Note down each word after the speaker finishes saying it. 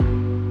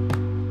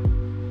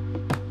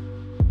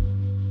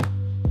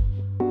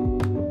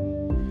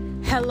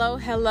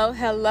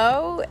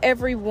Hello,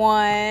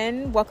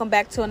 everyone. Welcome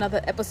back to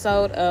another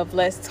episode of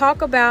Let's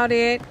Talk About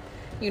It.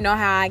 You know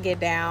how I get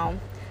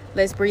down.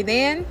 Let's breathe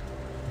in.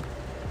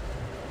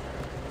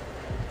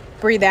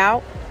 Breathe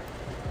out.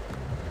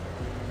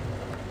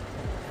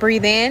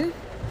 Breathe in.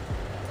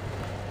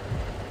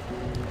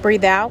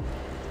 Breathe out.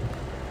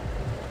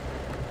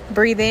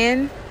 Breathe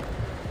in.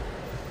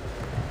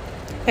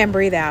 And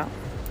breathe out.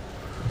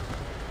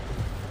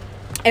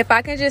 If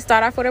I can just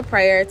start off with a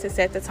prayer to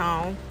set the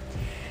tone.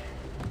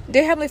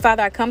 Dear Heavenly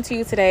Father, I come to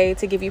you today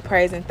to give you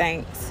praise and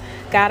thanks.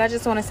 God, I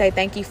just want to say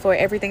thank you for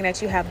everything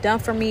that you have done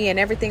for me and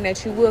everything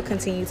that you will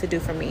continue to do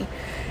for me.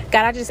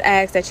 God, I just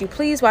ask that you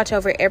please watch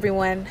over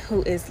everyone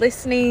who is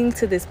listening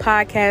to this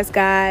podcast,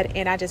 God.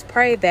 And I just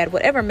pray that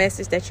whatever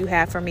message that you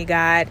have for me,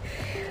 God,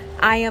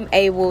 I am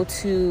able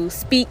to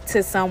speak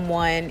to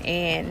someone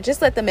and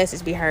just let the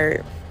message be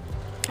heard.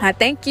 I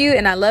thank you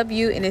and I love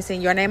you, and it's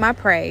in your name I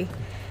pray.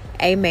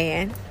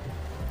 Amen.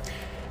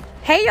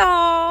 Hey,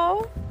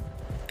 y'all.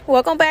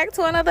 Welcome back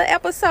to another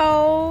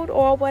episode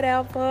or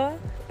whatever.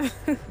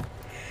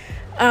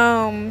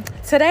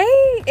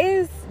 Today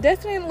is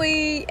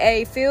definitely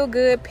a feel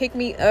good pick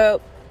me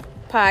up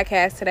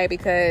podcast today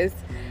because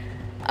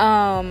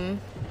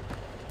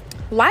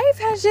life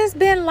has just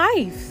been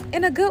life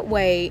in a good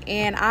way.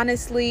 And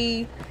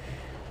honestly,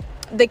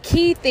 the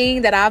key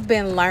thing that I've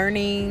been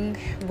learning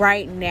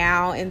right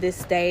now in this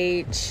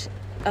stage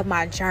of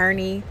my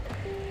journey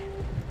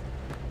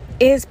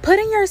is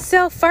putting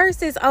yourself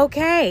first is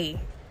okay.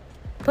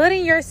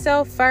 Putting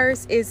yourself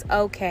first is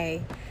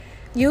okay.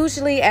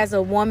 Usually as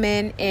a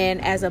woman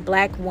and as a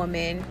Black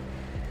woman,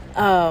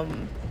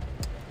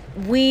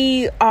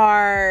 we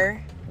are,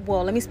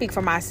 well, let me speak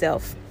for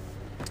myself.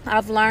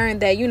 I've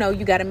learned that, you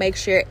got to make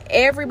sure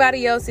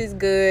everybody else is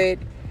good.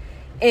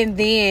 And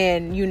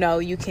then,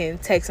 you can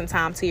take some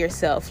time to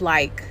yourself,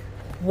 like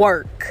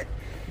work,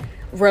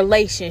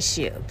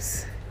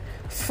 relationships,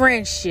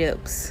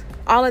 friendships,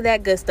 all of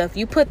that good stuff.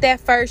 You put that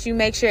first, you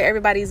make sure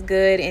everybody's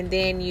good, and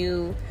then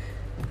you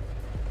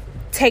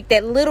take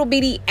that little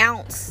bitty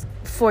ounce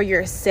for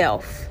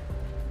yourself.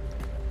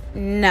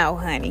 No,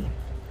 honey.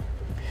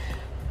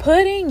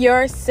 Putting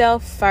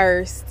yourself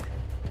first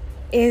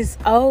is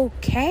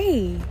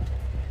okay.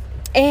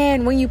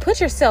 And when you put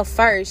yourself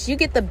first, you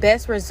get the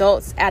best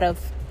results out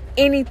of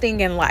anything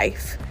in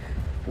life.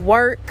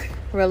 Work,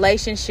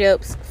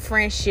 relationships,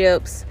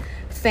 friendships,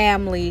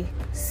 family,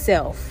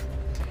 self.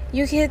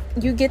 You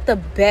get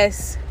the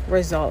best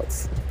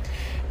results.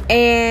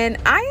 And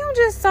I am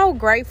just so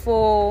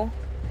grateful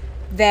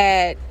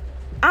that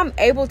I'm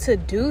able to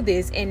do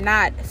this and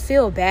not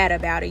feel bad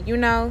about it.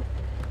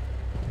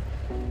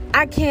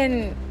 I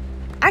can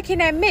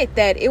admit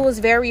that it was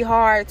very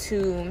hard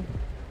to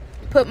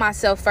put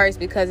myself first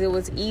because it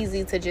was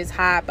easy to just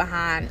hide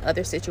behind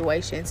other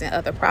situations and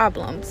other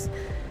problems.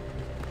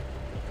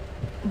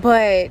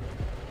 But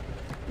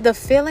the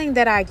feeling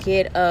that I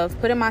get of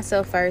putting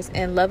myself first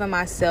and loving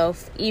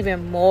myself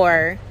even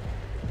more,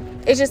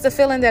 it's just a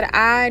feeling that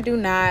I do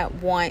not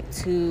want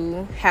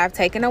to have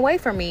taken away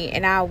from me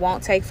and I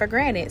won't take for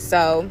granted.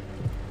 So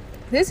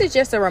this is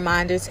just a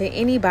reminder to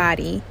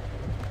anybody,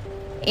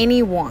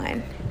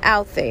 anyone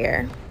out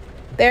there.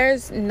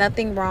 There's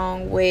nothing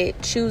wrong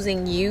with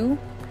choosing you.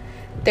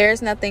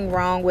 There's nothing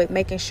wrong with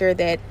making sure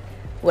that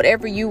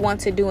whatever you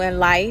want to do in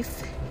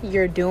life,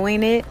 you're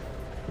doing it.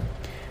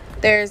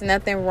 There's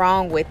nothing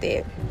wrong with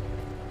it.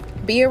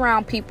 Be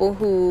around people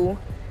who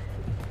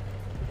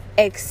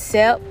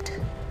accept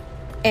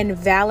and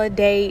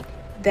validate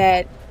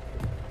that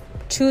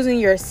choosing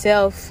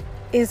yourself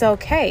is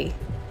okay.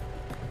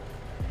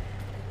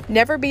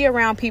 Never be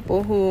around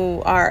people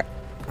who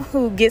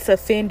gets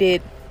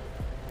offended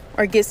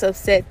or gets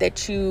upset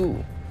that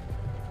you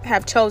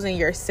have chosen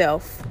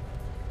yourself.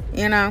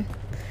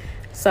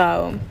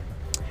 So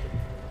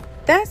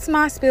that's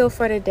my spiel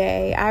for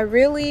today. I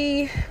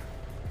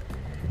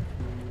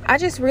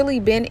just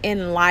really been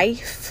in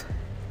life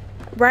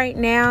right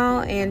now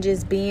and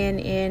just being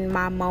in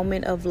my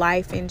moment of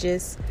life and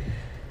just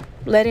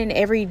letting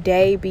every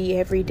day be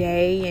every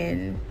day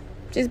and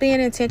just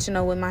being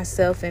intentional with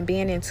myself and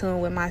being in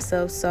tune with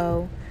myself.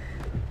 So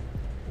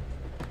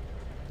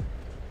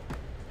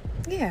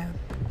yeah,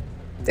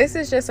 this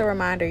is just a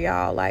reminder,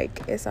 y'all,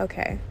 like, it's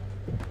okay.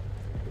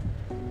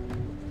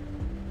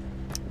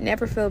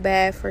 Never feel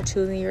bad for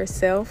choosing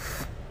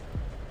yourself,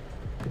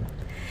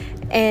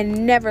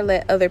 and never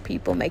let other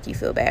people make you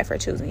feel bad for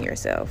choosing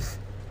yourself.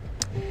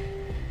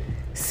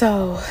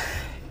 So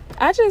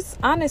I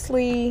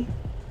honestly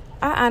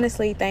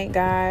thank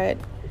God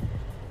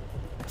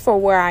for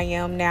where I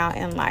am now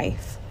in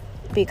life,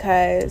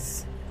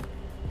 because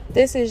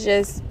this is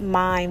just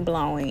mind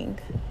blowing.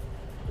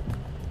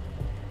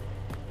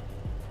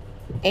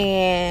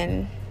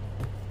 And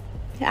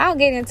I'll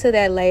get into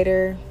that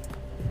later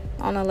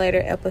on a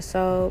later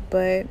episode,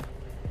 but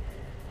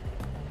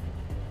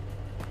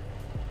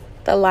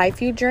the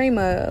life you dream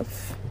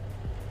of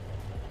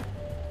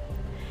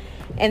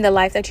and the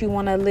life that you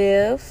want to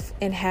live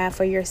and have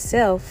for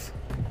yourself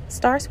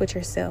starts with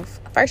yourself.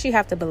 First, you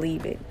have to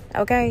believe it,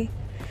 okay?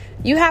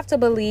 You have to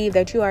believe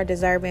that you are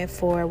deserving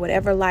for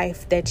whatever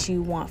life that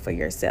you want for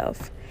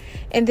yourself.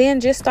 And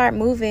then just start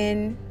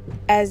moving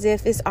as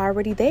if it's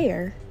already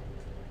there.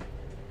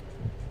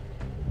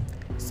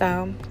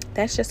 So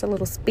that's just a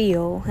little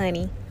spiel,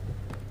 honey.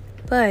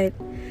 But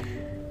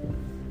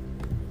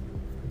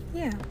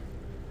yeah,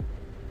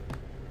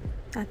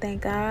 I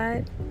thank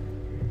God.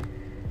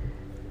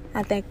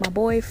 I thank my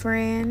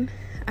boyfriend.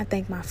 I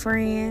thank my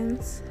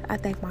friends. I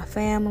thank my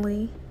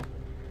family.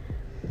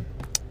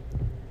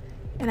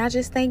 And I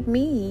just thank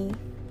me,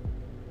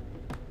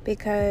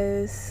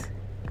 because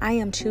I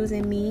am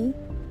choosing me,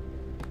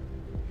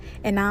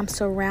 and I'm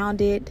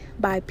surrounded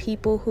by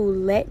people who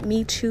let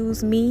me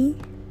choose me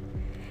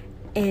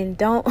and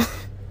don't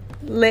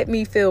let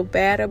me feel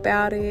bad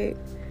about it.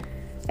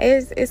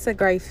 It's a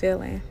great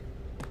feeling,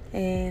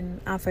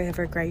 and I'm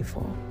forever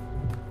grateful.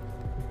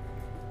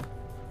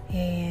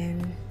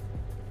 And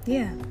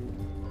yeah,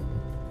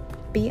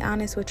 be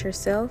honest with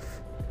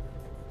yourself,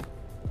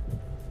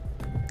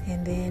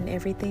 and then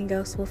everything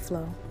else will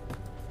flow.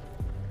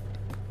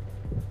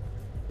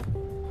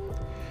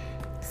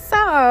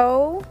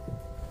 So,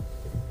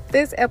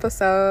 this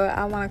episode,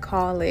 I want to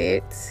call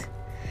it,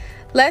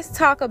 Let's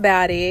Talk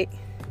About It.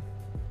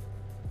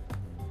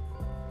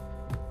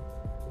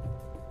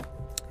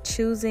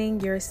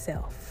 Choosing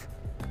yourself.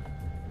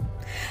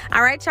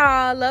 All right,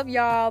 y'all. Love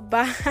y'all.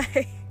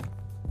 Bye.